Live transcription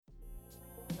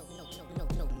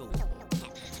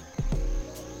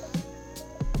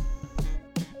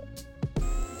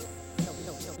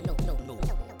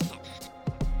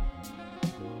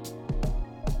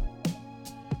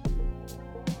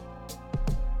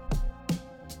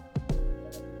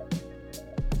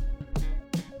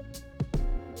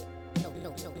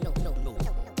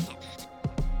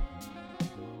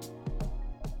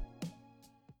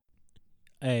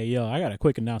Hey, yo, I got a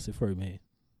quick announcement for you, man.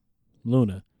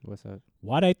 Luna, What's up?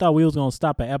 why they thought we was going to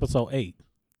stop at episode 8?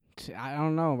 I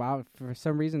don't know. For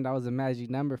some reason, that was a magic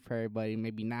number for everybody.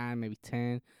 Maybe 9, maybe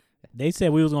 10. They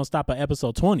said we was going to stop at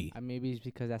episode 20. Maybe it's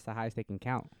because that's the highest they can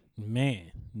count.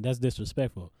 Man, that's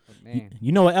disrespectful. But man,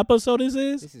 You know what episode this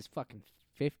is? this is fucking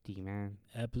 50, man.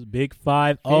 Big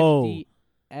 50. 50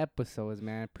 episodes,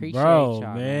 man. Appreciate Bro,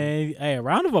 y'all, man. Hey, a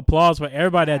round of applause for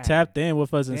everybody that God tapped in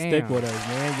with us and stick damn. with us,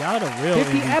 man. Y'all the real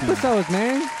 50 MVP. episodes,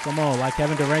 man. Come on, like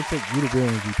Kevin Durant said, you the real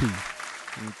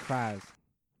MVP. And he cries.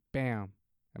 Bam.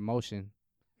 Emotion.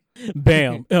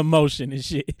 Bam, emotion and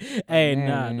shit. Hey, Man,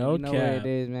 nah, man, no you know what cap. it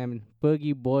is, man.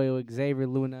 Boogie Boyle, Xavier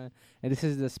Luna, and this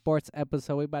is the sports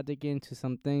episode. We're about to get into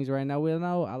some things right now. We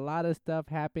know a lot of stuff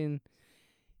happened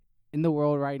in the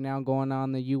world right now going on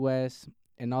in the U.S.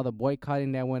 and all the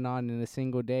boycotting that went on in a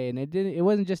single day. And it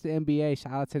wasn't just the NBA.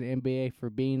 Shout out to the NBA for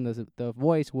being the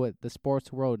voice what the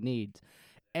sports world needs.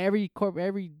 Every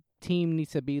team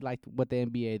needs to be like what the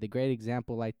NBA, the great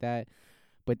example like that.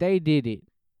 But they did it.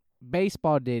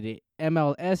 Baseball did it,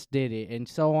 MLS did it, and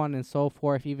so on and so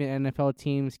forth. Even NFL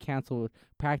teams canceled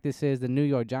practices. The New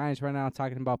York Giants right now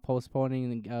talking about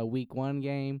postponing the Week 1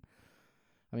 game.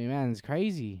 I mean, man, it's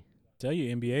crazy. Tell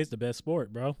you, NBA is the best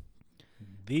sport, bro.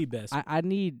 The best. I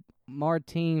need more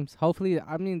teams. Hopefully,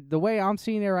 I mean, the way I'm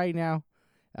seeing it right now,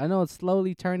 I know it's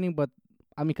slowly turning, but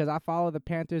I mean, because I follow the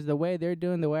Panthers, the way they're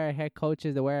doing, the way our head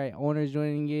coaches, the way our owners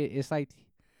doing it, it's like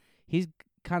he's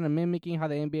kind of mimicking how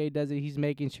the NBA does it. He's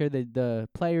making sure that the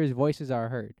players' voices are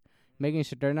heard, making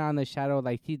sure they're not in the shadow.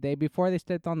 Like they before they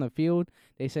stepped on the field,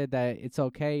 they said that it's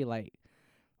okay. Like,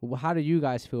 how do you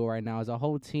guys feel right now? As a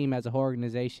whole team, as a whole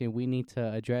organization, we need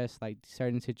to address like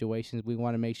certain situations. We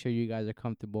want to make sure you guys are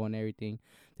comfortable and everything.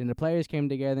 Then the players came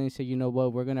together and said, you know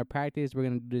what, we're gonna practice. We're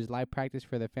gonna do this live practice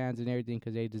for the fans and everything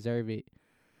because they deserve it.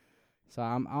 So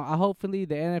I hopefully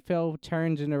the NFL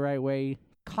turns in the right way.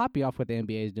 Copy off what the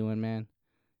NBA is doing, man.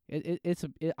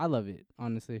 I love it,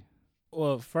 honestly.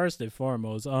 Well, first and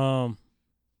foremost, I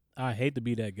hate to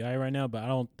be that guy right now, but I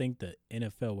don't think the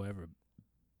NFL will ever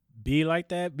be like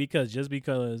that because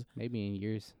Maybe in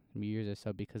years or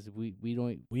so, because we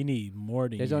need more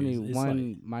than there's years. only It's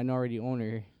one like, minority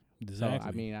owner. exactly. So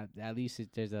I mean, at least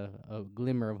there's a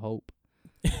glimmer of hope.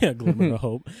 A glimmer of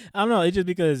hope. I don't know. It's just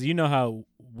because you know how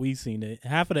we seen it.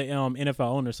 Half of the NFL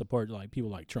owners support like people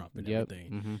like Trump and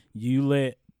everything. Mm-hmm. You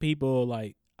let people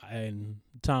like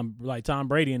Tom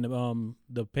Brady and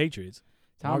the Patriots.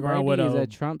 Tom walk around Brady is with, a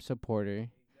Trump supporter,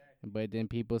 but then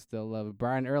people still love it.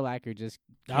 Brian Urlacher just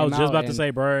I was came just out about to and say,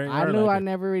 bro. I knew I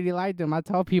never really liked him. I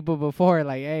told people before,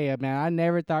 like, hey, man, I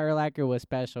never thought Urlacher was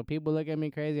special. People look at me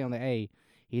crazy. I'm like, hey,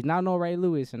 he's not no Ray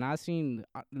Lewis. And I seen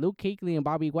Luke Kuechly and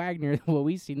Bobby Wagner. Well,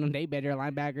 we seen them. They better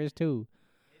linebackers, too.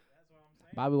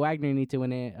 Bobby Wagner needs to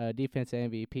win a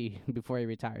defensive MVP before he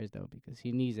retires, though, because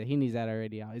he needs it. He needs that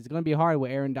already out. It's going to be hard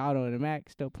with Aaron Donald and Mac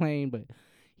still playing, but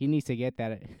he needs to get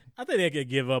that. I think they could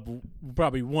give up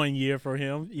probably 1 year for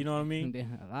him. You know what I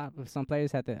mean? Some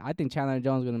players have to. I think Chandler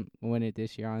Jones is going to win it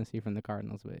this year, honestly, from the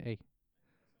Cardinals. But, hey.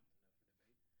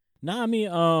 Nah, I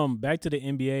mean, back to the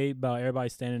NBA about everybody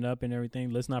standing up and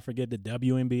everything. Let's not forget the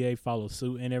WNBA follow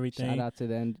suit and everything. Shout out to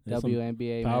the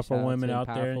WNBA. Powerful women out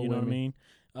there, you know what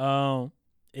I mean?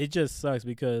 It just sucks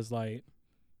because, like,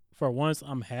 for once,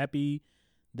 I'm happy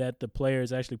that the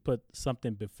players actually put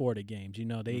something before the games. You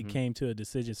know, they came to a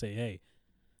decision, say, hey,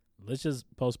 let's just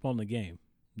postpone the game.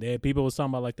 People was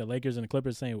talking about, like, the Lakers and the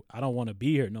Clippers saying, I don't want to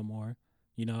be here no more.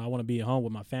 You know, I want to be at home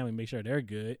with my family, make sure they're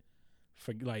good.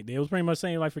 They was pretty much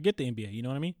saying, like, forget the NBA. You know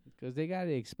what I mean? Because they got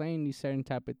to explain these certain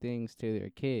type of things to their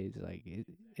kids. Like,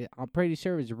 I'm pretty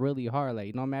sure it's really hard.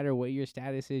 Like, no matter what your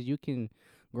status is, you can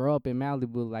grow up in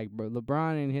Malibu. Like,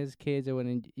 LeBron and his kids,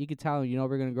 you could tell them, you know,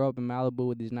 we're going to grow up in Malibu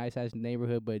with this nice-ass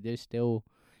neighborhood, but there's still,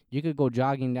 you could go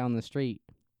jogging down the street,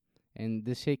 and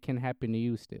this shit can happen to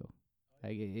you still.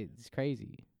 Like, it's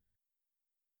crazy.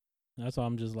 That's why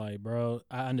I'm just like, bro,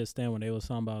 I understand when they was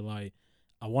talking about, like,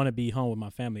 I want to be home with my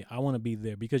family. I want to be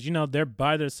there because, you know, they're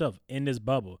by themselves in this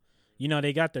bubble. You know,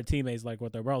 they got their teammates like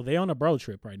with their bro. They on a bro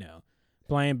trip right now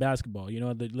playing basketball. You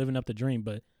know, they're living up the dream.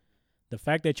 But the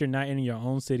fact that you're not in your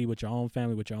own city with your own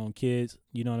family, with your own kids,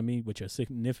 you know what I mean, with your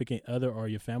significant other or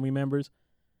your family members,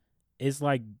 it's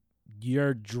like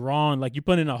you're drawn, like you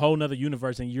put in a whole nother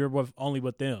universe and you're only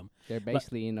with them. They're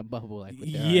basically in a bubble. Like,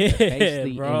 yeah, they're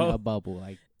basically bro. in a bubble.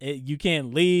 Like, you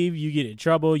can't leave. You get in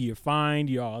trouble. You're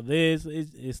fined. You're all this.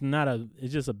 It's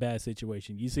just a bad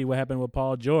situation. You see what happened with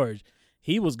Paul George.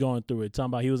 He was going through it,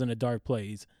 talking about he was in a dark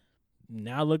place.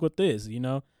 Now look what this, you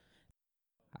know.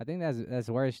 I think that's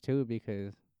worse too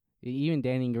because even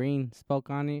Danny Green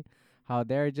spoke on it. how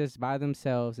they're just by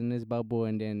themselves in this bubble,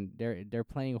 and then they're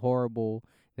playing horrible.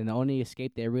 Then the only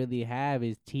escape they really have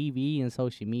is TV and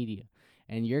social media.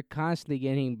 And you're constantly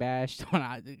getting bashed,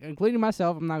 including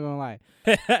myself. I'm not gonna lie,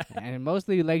 and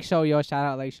mostly Lake Show Yo. Shout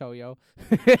out Lake Show Yo.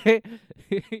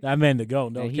 That man to go,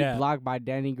 no and he cap. blocked by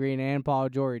Danny Green and Paul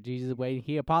George. He's just waiting.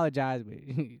 He apologized, but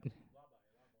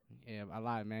yeah, a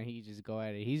lot, man. He just go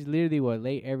at it. He's literally what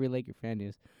every Laker fan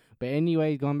is. But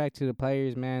anyways, going back to the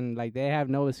players, man, like they have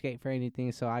no escape for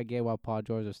anything. So I get what Paul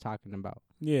George was talking about.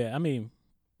 Yeah, I mean,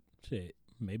 shit,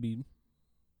 maybe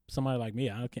somebody like me,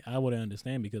 I wouldn't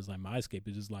understand because like my escape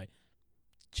is just like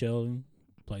chilling,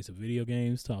 play some video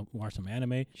games, watch some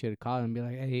anime. Should have called him and be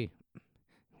like, hey,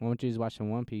 why don't you just watch some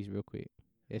One Piece real quick?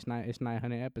 It's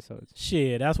 900 episodes.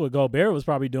 Shit, that's what Gobert was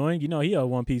probably doing. You know, he a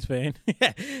One Piece fan.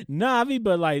 Nah, I mean,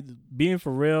 but like being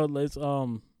for real, let's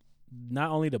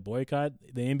not only the boycott,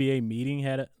 the NBA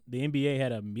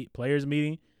had a players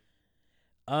meeting.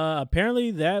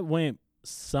 Apparently that went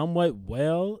somewhat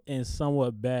well and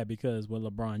somewhat bad because what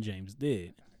LeBron James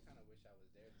did.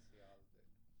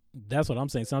 That's what I'm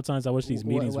saying. Sometimes I wish these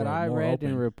meetings were more open. What I read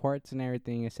in reports and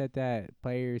everything, it said that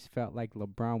players felt like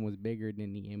LeBron was bigger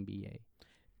than the NBA.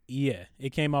 Yeah,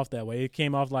 it came off that way. It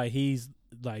came off like he's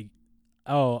like,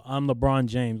 oh, I'm LeBron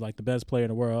James, like the best player in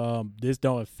the world. This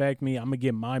don't affect me. I'm going to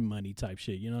get my money type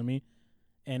shit. You know what I mean?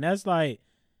 And that's like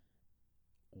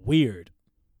weird.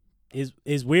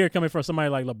 It's weird coming from somebody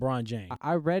like LeBron James.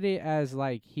 I read it as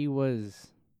like he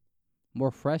was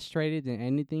more frustrated than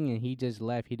anything, and he just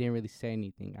left. He didn't really say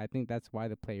anything. I think that's why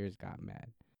the players got mad.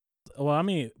 Well, I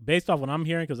mean, based off what I'm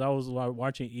hearing, because I was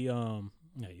watching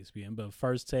not ESPN, but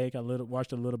First Take.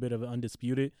 Watched a little bit of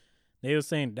Undisputed. They were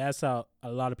saying that's how a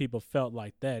lot of people felt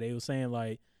like that. They were saying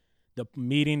like the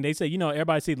meeting. They said, you know,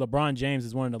 everybody see LeBron James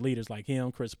as one of the leaders, like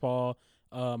him, Chris Paul.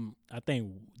 I think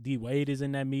D Wade is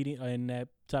in that meeting, in that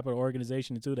type of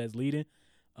organization too. That's leading.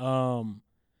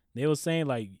 They were saying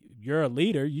like you're a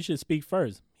leader, you should speak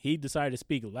first. He decided to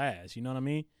speak last. You know what I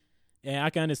mean? And I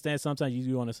can understand sometimes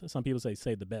you want to. Some people say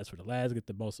the best for the last, get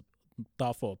the most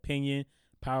thoughtful opinion,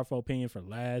 powerful opinion for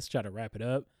last. Try to wrap it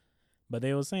up. But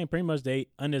they were saying pretty much they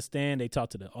understand. They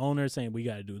talked to the owner saying we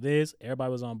got to do this.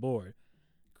 Everybody was on board.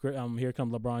 Here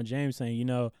comes LeBron James saying, you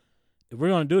know, if we're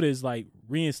going to do this, like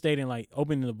reinstating, like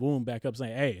opening the boom back up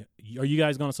saying, hey, are you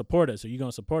guys going to support us? Are you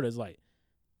going to support us? Like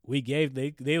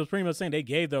they was pretty much saying they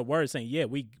gave their word saying, yeah,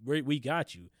 we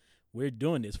got you. We're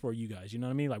doing this for you guys. You know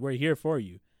what I mean? Like we're here for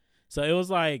you. So it was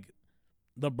like,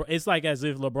 it's like as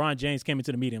if LeBron James came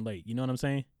into the meeting late. You know what I'm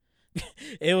saying?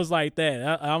 It was like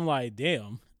that. I'm like,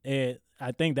 damn. And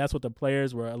I think that's what the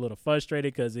players were a little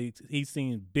frustrated because he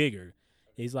seemed bigger.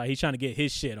 He's like, he's trying to get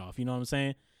his shit off. You know what I'm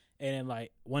saying? And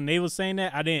like when they was saying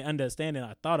that, I didn't understand it.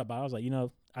 I thought about it. I was like, you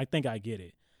know, I think I get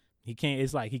it.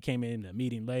 It's like he came in the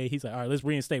meeting late. He's like, all right, let's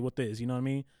reinstate with this. You know what I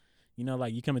mean? You know,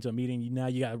 like you come into a meeting, now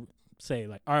you got to say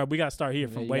like, all right, we got to start here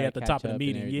from way at the top of the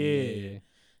meeting. Yeah.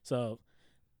 So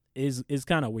it's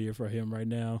kind of weird for him right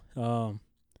now.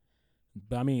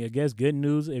 But I mean, I guess good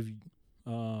news if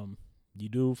you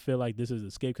do feel like this is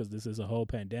escape because this is a whole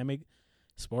pandemic.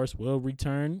 Sports will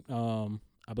return.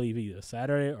 I believe either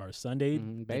Saturday or Sunday.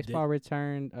 Baseball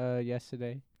returned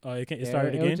yesterday. Oh, it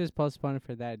started again? It was just postponed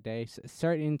for that day.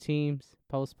 Certain teams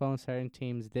postponed. Certain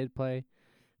teams did play,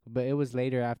 but it was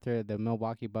later after the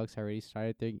Milwaukee Bucks already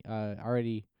started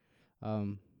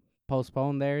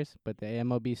postponed theirs. But the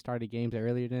MLB started games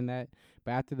earlier than that.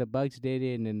 But after the Bucks did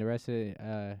it, and then the rest of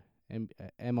the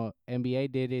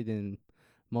NBA did it, and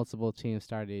multiple teams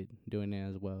started doing it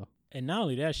as well. And not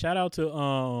only that, shout out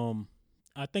to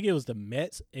I think it was the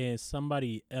Mets and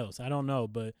somebody else. I don't know,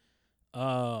 but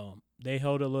they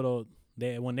held a little.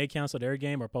 When they canceled their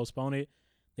game or postponed it,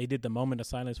 they did the moment of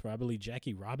silence for I believe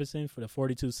Jackie Robinson for the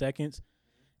 42 seconds.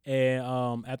 And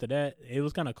after that, it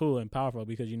was kind of cool and powerful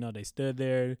because you know they stood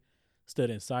in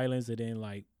silence, and then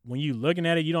like when you looking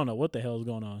at it, you don't know what the hell is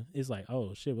going on. It's like,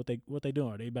 oh shit, what they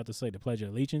doing? Are they about to say the Pledge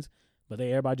of Allegiance? But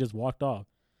everybody just walked off.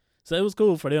 So it was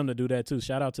cool for them to do that too.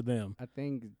 Shout out to them. I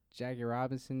think Jackie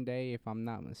Robinson Day, if I'm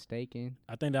not mistaken.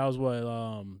 I think that was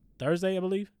what Thursday, I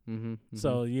believe. Mm-hmm.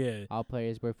 So yeah, all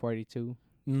players were 42.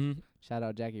 Mm-hmm. Shout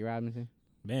out Jackie Robinson.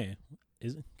 Man,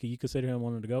 can you consider him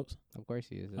one of the GOATs? Of course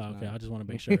he is. Okay, I just want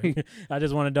to make sure. I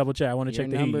just want to double check. I want to check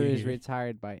the heat. Your number is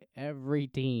retired by every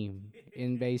team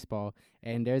in baseball,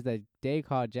 and there's a day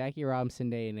called Jackie Robinson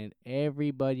Day, and then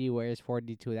everybody wears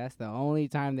 42. That's the only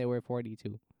time they wear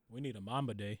 42. We need a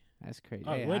Mamba Day. That's crazy.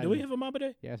 Oh, wait, do we have a Mamba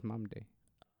Day? Yeah, it's Mamba Day.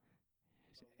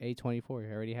 8/24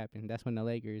 it already happened. That's when the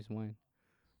Lakers won.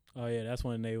 Oh yeah, that's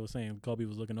when they were saying Kobe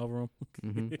was looking over him.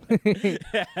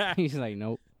 Mm-hmm. He's like,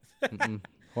 nope.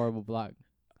 Horrible block.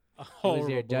 He was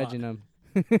there judging them.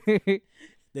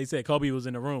 They said Kobe was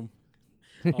in the room.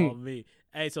 Oh, me.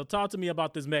 Hey, so talk to me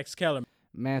about this Max Kellerman.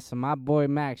 Man, so my boy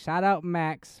Max, shout out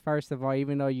Max, first of all,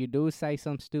 even though you do say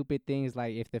some stupid things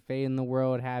like if the fate in the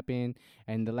world happened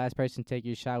and the last person to take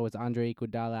your shot was Andre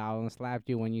Iguodala, I almost slapped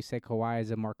you when you said Kawhi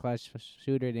is a more clutch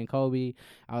shooter than Kobe.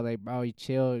 I was like, bro, you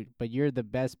chill, but you're the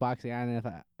best boxing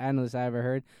analyst I ever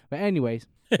heard. But anyways,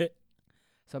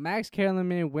 so Max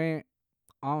Kellerman went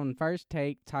on First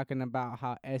Take talking about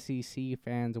how SEC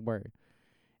fans were.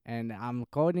 And I'm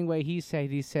quoting what he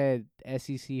said. He said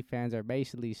SEC fans are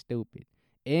basically stupid.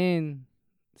 In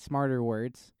smarter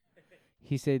words,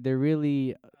 he said they're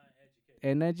really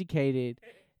uneducated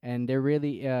and they're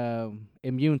really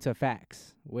immune to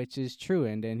facts, which is true.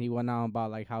 And then he went on about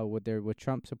like how with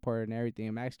Trump support and everything.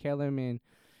 And Max Kellerman,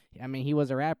 I mean, he was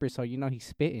a rapper, so you know he's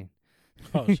spitting.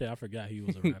 Oh shit, I forgot he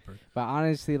was a rapper. But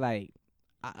honestly, like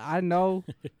I know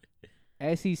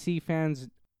SEC fans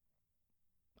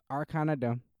are kind of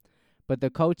dumb. But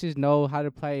the coaches know how to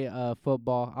play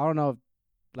football. I don't know if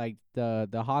like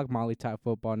the hog molly type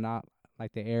football, not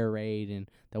like the air raid and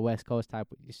the West Coast type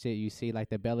shit you see, like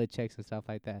the Belichicks and stuff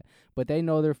like that. But they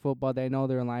know their football. They know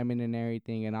their alignment and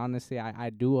everything. And honestly, I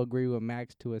do agree with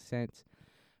Max to a sense.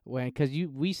 Because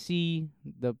we see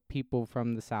the people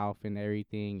from the South and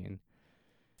everything. And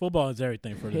football is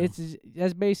everything for them.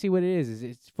 That's basically what it is.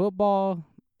 It's football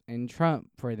and Trump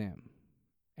for them.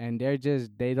 And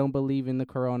they don't believe in the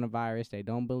coronavirus. They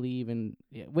don't believe in,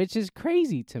 which is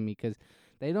crazy to me because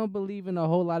they don't believe in a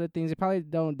whole lot of things. They probably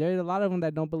don't. There's a lot of them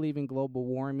that don't believe in global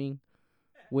warming,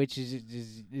 which is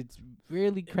it's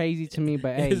really crazy to me.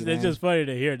 But hey, it's just funny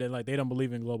to hear that like they don't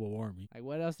believe in global warming. Like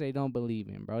what else they don't believe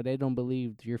in, bro? They don't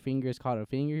believe your finger is called a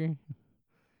finger.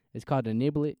 It's called a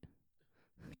niblet.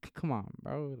 Come on,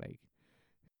 bro. Like.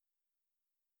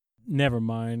 Never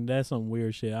mind. That's some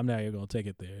weird shit. I'm not even going to take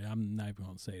it there. I'm not even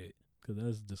going to say it because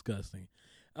that's disgusting.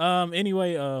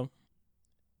 Anyway,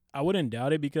 I wouldn't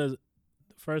doubt it because,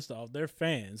 first off, they're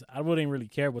fans. I wouldn't really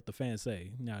care what the fans say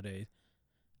nowadays.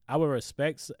 I would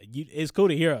respect you. It's cool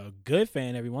to hear a good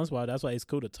fan every once in a while. That's why it's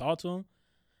cool to talk to him.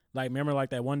 Like, remember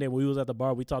like that one day when we was at the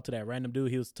bar, we talked to that random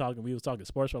dude. We was talking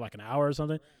sports for like an hour or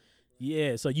something.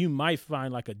 Yeah, so you might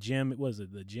find like a gym. What is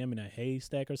it, the gym in a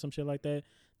haystack or some shit like that?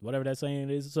 Whatever that saying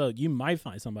is. So you might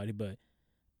find somebody, but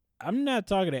I'm not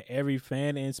talking to every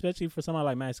fan, and especially for somebody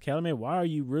like Max Kellerman, why are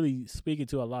you really speaking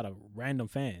to a lot of random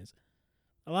fans?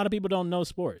 A lot of people don't know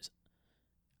sports.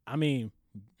 I mean,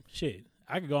 shit,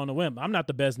 I could go on a whim. I'm not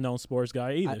the best known sports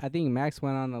guy either. I think Max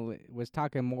went on was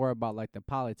talking more about like the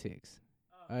politics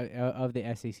of the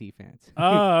SEC fans.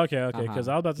 Oh, okay, because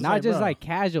I was about to say, not just bro. Like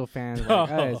casual fans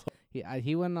like us.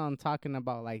 He went on talking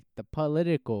about like the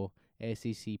political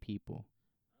SEC people.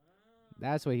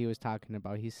 That's what he was talking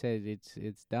about. He said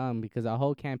it's dumb because the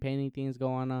whole campaigning thing's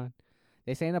going on.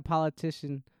 This ain't a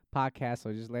politician podcast,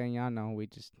 so just letting y'all know we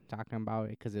just talking about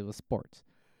it because it was sports.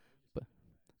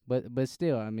 But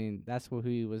still, I mean, that's what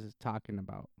he was talking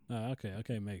about.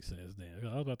 Okay, makes sense then.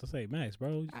 I was about to say, Max,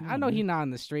 bro. I know he's not on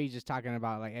the street just talking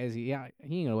about like he ain't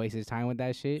gonna waste his time with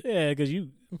that shit. Yeah, because you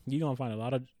gonna find a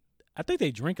lot of. I think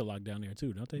they drink a lot down there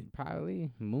too, don't they? Probably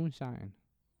moonshine.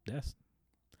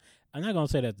 I'm not gonna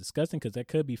say that's disgusting because that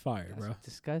could be fire, bro.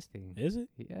 Disgusting. Is it?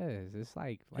 Yes, it's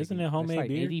like isn't it homemade like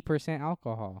beer? 80%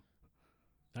 alcohol.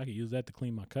 I could use that to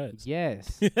clean my cuts.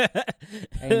 Yes,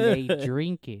 and they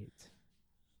drink it.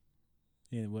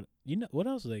 Yeah, what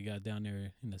else they got down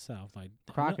there in the South? Like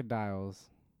crocodiles.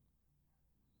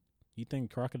 You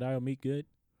think crocodile meat good?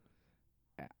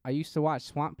 I used to watch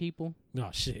Swamp People. Oh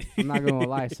shit! I'm not gonna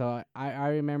lie. So I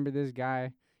remember this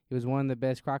guy. He was one of the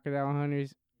best crocodile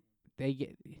hunters.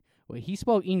 He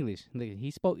spoke English.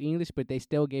 He spoke English, but they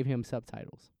still gave him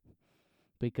subtitles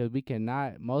because we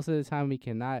cannot. Most of the time, we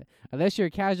cannot unless you're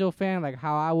a casual fan, like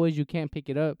how I was. You can't pick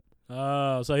it up.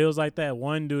 Oh, so he was like that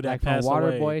one dude that like passed from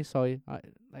away. Waterboy. So,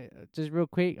 just real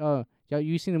quick,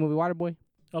 you seen the movie Waterboy?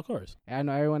 Of course. I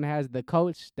know everyone has the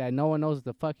coach that no one knows what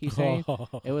the fuck he's saying.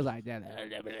 It was like that.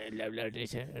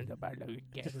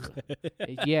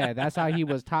 Yeah, that's how he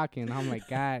was talking. I'm like,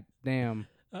 God damn.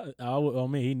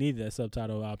 He needed that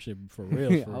subtitle option for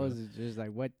real. I was just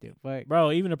like, what the fuck?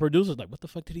 Bro, even the producer's like, what the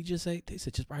fuck did he just say? They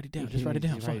said, just write it down. Just write it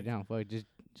down. Write it down. Fuck.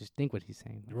 Just think what he's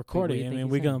saying. Record it, and then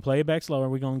we're going to play it back slower,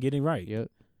 and we're going to get it right. Yep.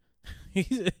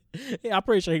 I'm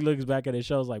pretty sure he looks back at his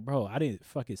shows like, bro, I didn't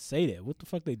fucking say that. What the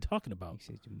fuck they talking about? He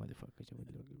said, you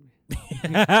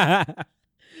motherfucker.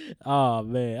 Oh,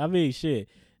 man. I mean, shit.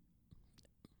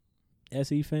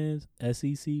 SE fans,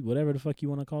 SEC, whatever the fuck you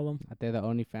want to call them. They're the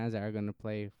only fans that are going to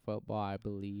play football, I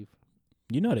believe.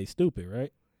 You know they stupid,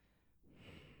 right?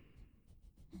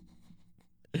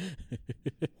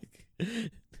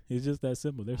 It's just that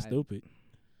simple. They're stupid.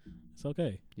 It's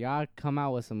okay. Y'all come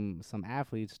out with some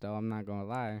athletes though. I'm not gonna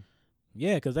lie.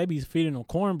 Yeah, because they be feeding them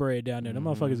cornbread down there. Them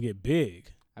motherfuckers get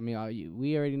big. I mean,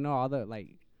 we already know all the like.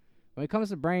 When it comes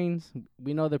to brains,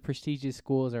 we know the prestigious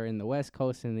schools are in the West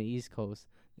Coast and the East Coast.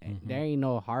 There ain't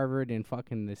no Harvard in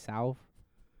fucking the South.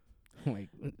 Like,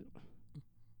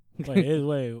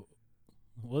 wait,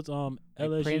 what's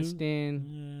LSU?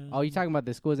 Princeton. Yeah. Oh, you talking about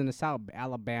the schools in the South?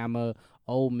 Alabama,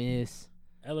 Ole Miss.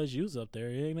 LSU's up there,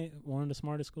 ain't it? One of the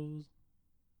smartest schools.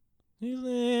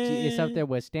 It's up there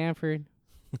with Stanford.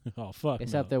 Oh fuck!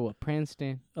 It's no. up there with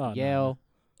Princeton, Oh, Yale,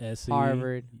 SC,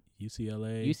 Harvard,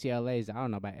 UCLA. UCLA's. I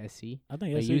don't know about SC. I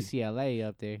think But SC. UCLA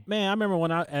up there. Man, I remember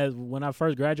when I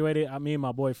first graduated, me and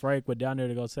my boy Frank went down there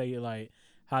to go say like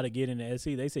how to get into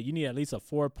SC. They said you need at least a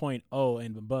 4.0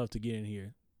 and above to get in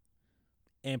here,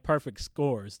 and perfect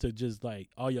scores to just like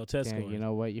all your test scores. You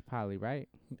know what? You're probably right.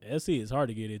 SC is hard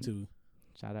to get into.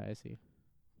 Shout out SC.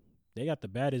 They got the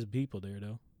baddest people there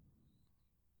though.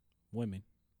 Women.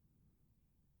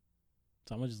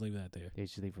 So I'm gonna just leave that there. They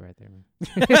just leave it right there,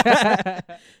 man.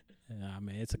 Nah,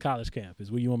 man, it's a college campus.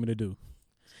 What you want me to do?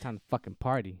 It's time to fucking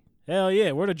party. Hell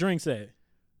yeah, where the drinks at?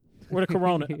 Where the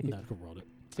Corona? Not Corona.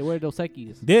 So where are those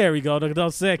Secchi's? There we go, the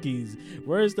Dos Equis.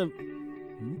 Where's the?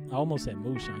 I almost said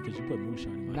Moonshine because you put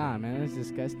Moonshine in my Nah, head. man, that's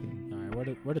disgusting. All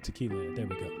right, where the tequila at? There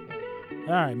we go.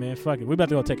 All right, man, fuck it. We about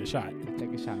to go take a shot.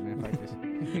 Take a shot, man. Fuck this.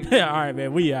 Yeah, all right,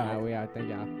 man, we out. All right, we out. Thank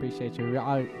y'all. Appreciate you.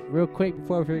 Real quick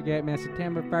before we forget, man,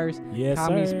 September 1st, Yes,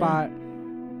 Comedy sir. Spot.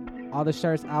 All the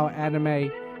shirts out,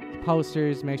 anime,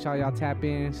 posters. Make sure y'all tap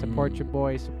in. Support your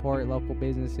boys. Support local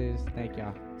businesses. Thank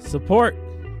y'all. Support.